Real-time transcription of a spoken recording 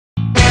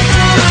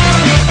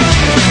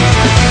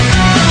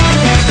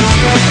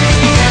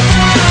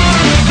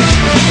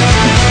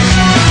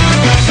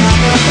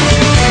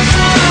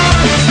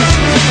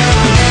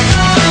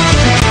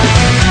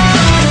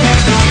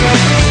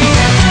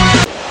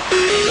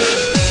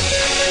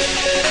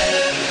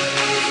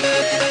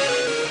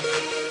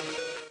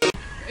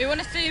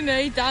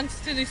me dance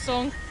to this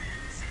song.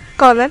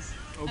 Go on then.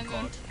 Oh Hang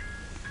God. on.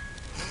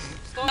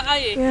 Start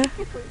at you. Yeah.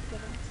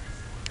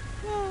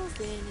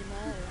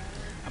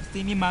 I'm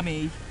seeing your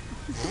mummy.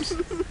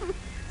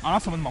 I know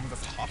someone's mum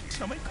that's hot.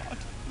 Oh my God.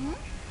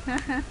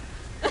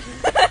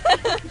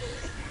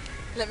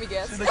 Let me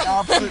guess. She's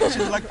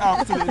like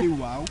absolutely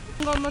wow.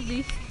 I'm on my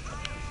beast.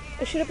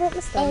 I should have brought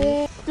the stand.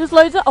 Oh, yeah. There's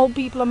loads of old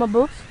people on my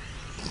bus.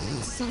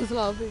 There's a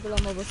lot of people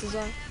on my bus as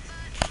well.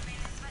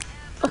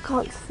 I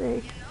can't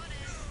see.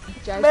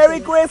 Merry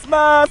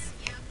Christmas!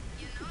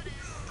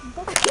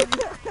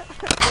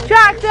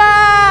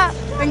 Tractor!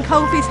 And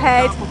Kofi's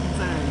head.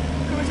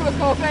 Come to a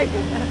coffee.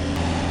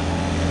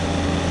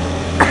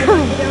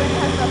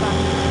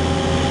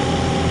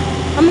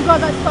 Oh my God,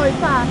 that's so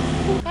fast.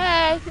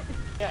 Hey!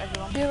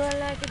 Do it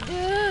like a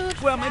dude.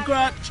 Well, my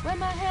crutch. Wear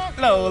my hat.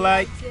 Low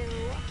like.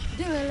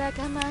 Do it like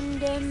a man,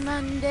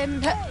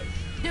 dem, hey.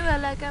 Do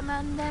it like a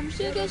man, dem,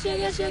 sugar,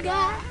 sugar,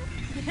 sugar.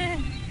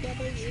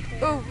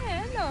 Oh,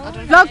 no.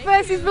 Vlog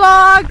versus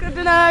vlog. I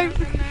don't know.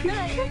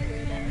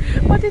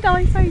 What did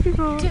I say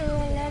before? Do it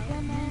like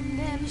a man,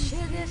 dem,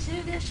 sugar,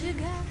 sugar,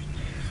 sugar.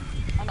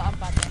 Oh no, I'm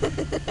bad then.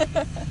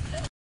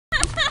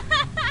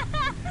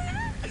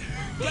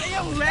 Get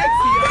your legs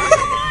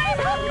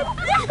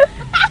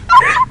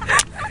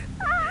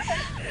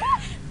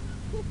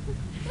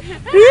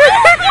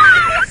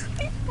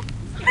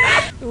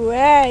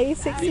Way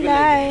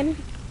 69.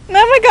 Oh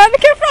my God,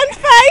 look at Frank's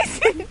face.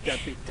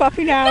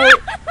 Popping out.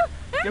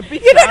 You're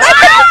big. You look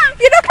like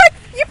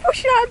you're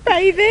pushing out a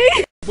baby.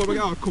 Well, we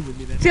are covering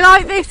me then. Do you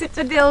like this? It's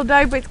a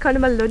dildo, but it's kind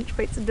of my lunch,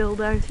 but it's a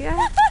dildo.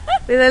 Yeah.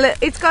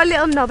 It's got a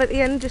little knob at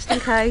the end just in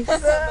case. You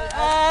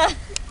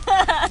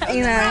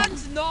know.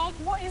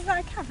 What is that,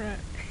 a carrot?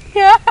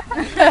 Yeah.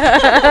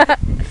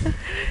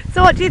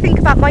 So what do you think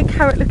about my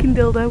carrot-looking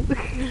dildo?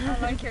 I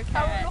like your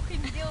carrot. Looking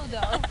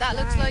dildo. That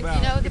looks like, Well,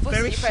 you know, the it's button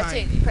very you press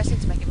shiny. in. You press in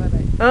to make it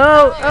vibrate.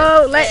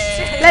 Oh,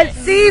 let's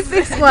see if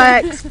this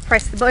works.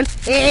 Press the button.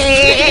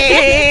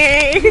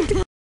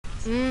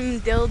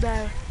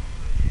 Dildo.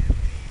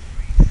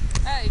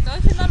 Hey,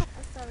 don't you know?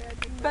 Sorry, I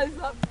didn't.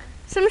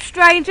 Some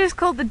strangers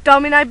called the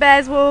Domino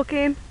Bears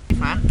walking.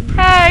 Man,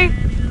 Hey!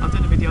 I'm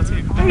doing a video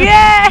too.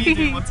 Yeah! You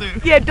doing one too?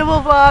 Yeah,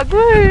 double vlog.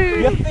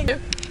 Woo!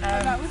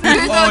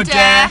 Oh,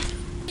 dare.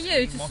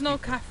 You to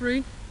snog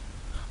Catherine.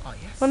 Oh,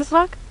 yes. Want a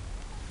slug?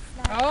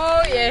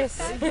 Oh yes.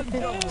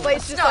 Wait,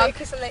 it's just like a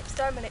kiss on lips,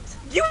 2 minutes.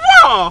 You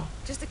are!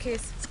 Just a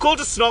kiss. It's called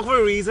a snog for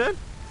a reason.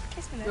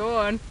 Kiss me. Go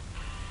on.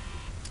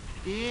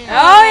 Yeah.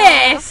 Oh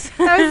yes.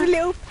 That was a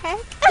little peck.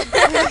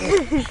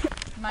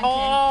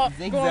 Oh,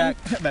 Zigzag.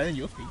 Better than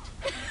your feet.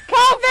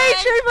 Can't be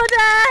true,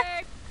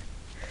 buddy!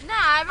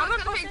 Nah,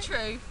 everyone's gonna pick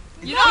true.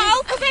 You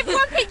know, because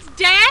everyone picks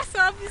dare, so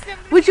obviously.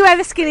 Would you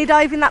ever skinny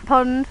dive in that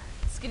pond?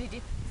 Skinny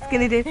dip.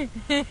 Skinny dip.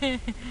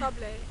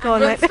 Probably. Go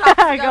on, Run mate. fast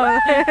to Go on.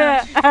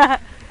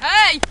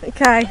 Hey.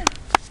 Okay.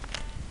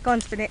 Go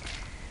on, spin it.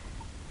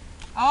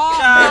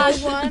 Oh.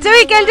 Do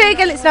it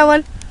again, it's no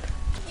one.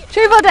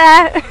 Truth or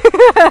dare?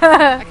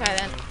 Okay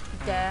then.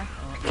 Dare.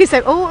 Kiss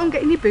everyone. Oh, I'm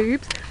getting your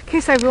boobs.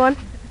 Kiss everyone.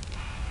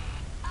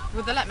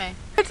 Would they let me?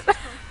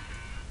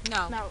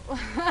 No. No. Would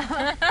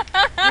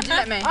you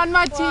let me? On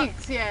my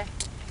cheeks, yeah.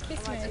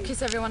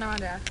 Kiss everyone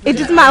around here. It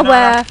doesn't matter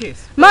where.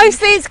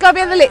 Mostly it's got to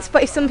be on the lips,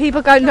 but if some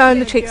people go no on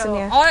the cheeks, then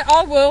yeah.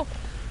 I will.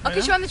 I'll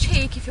kiss you on the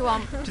cheek if you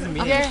want. Doesn't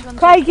mean Yeah.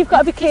 Craig, you've got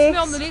to be Kiss me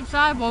on the kissed. lips,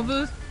 I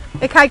bothered.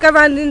 Okay, go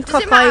round in Does it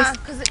clockwise. matter?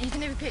 Because you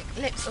can either pick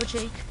lips or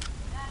cheek.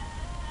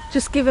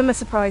 Just give him a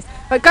surprise.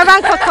 Right, go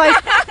round clockwise.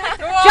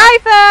 Go on. Joe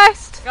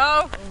first.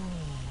 Go.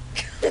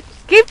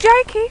 Give Joe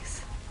a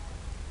kiss.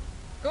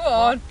 Go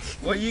on.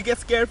 What you get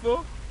scared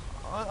for?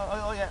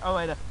 Oh yeah. Oh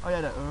wait. Oh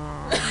yeah.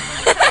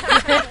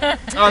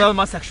 Oh, that was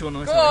my sexual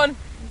noise. Go on.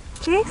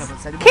 Kiss. No, but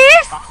say it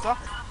Kiss. faster.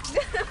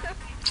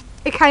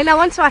 Okay, now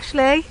on to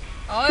Ashley.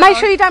 Oh, Make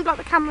sure you don't block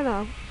the camera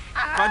though.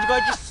 Can't you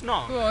guys just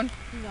snog? Go on.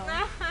 No.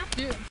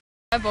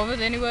 I bothered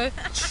anyway.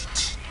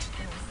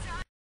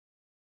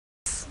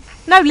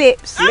 No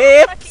lips.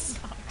 Lips.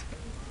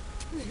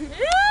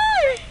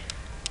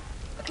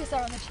 Kiss her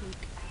on the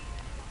cheek.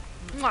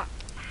 Mwah.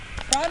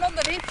 Right on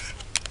the lips.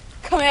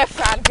 Come here,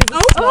 Fran.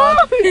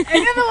 Oh,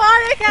 another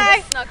one.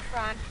 Okay. Snug,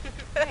 Fran.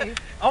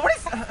 Oh, what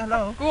is?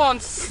 Hello. Go on,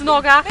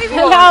 snogger.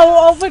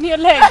 Hello, open your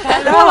legs.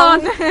 Go on.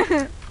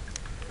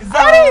 Is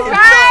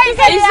that? Is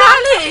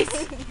that it?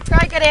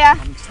 Try get here.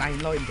 I'm staying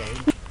lying down.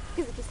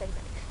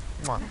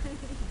 Mwah.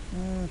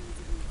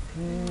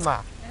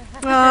 Mwah.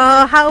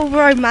 Oh, how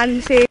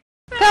romantic.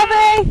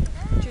 Copy.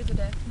 Truth or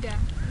dare? Dare.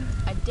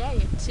 I dare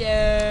you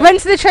to. Run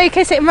to the tree,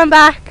 kiss it and run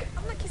back.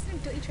 I'm not kissing a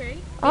dirty tree.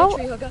 Oh, Be a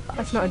tree hugger.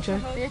 that's not a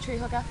joke. Be a tree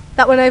hugger.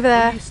 That one over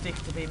there. You stick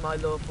to be my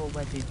lawful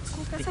wedded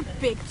That's a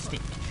big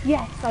stick.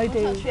 Yes, I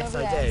do. Yes,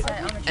 I do.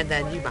 And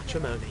then you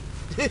matrimony.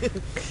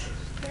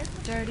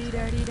 Dirty,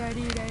 dirty,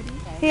 dirty, dirty.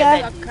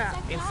 Here.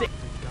 In thick.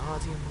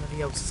 Guardian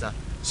Leviosa.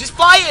 She's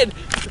flying!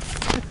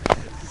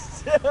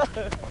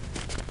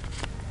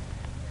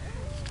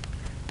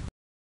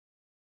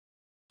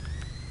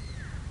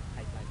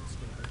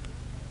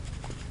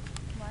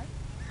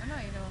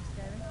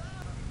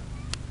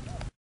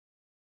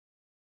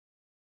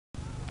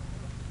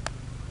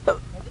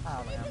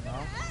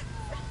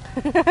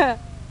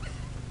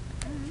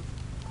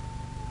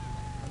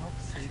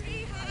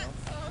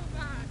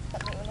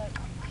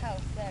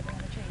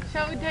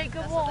 Shall we take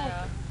a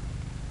walk?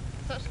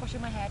 Stop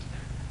squashing my head.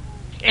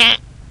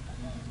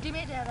 Do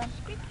me a dare then.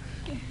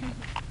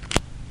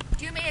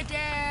 Do me a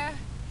dare.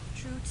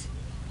 Shoot.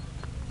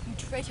 You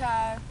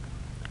traitor.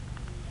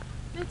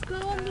 Let's go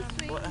on the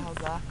swing. What the hell's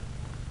that?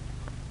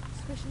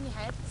 Squishing your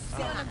head.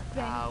 Sit on a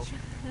bench.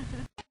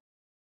 Ow.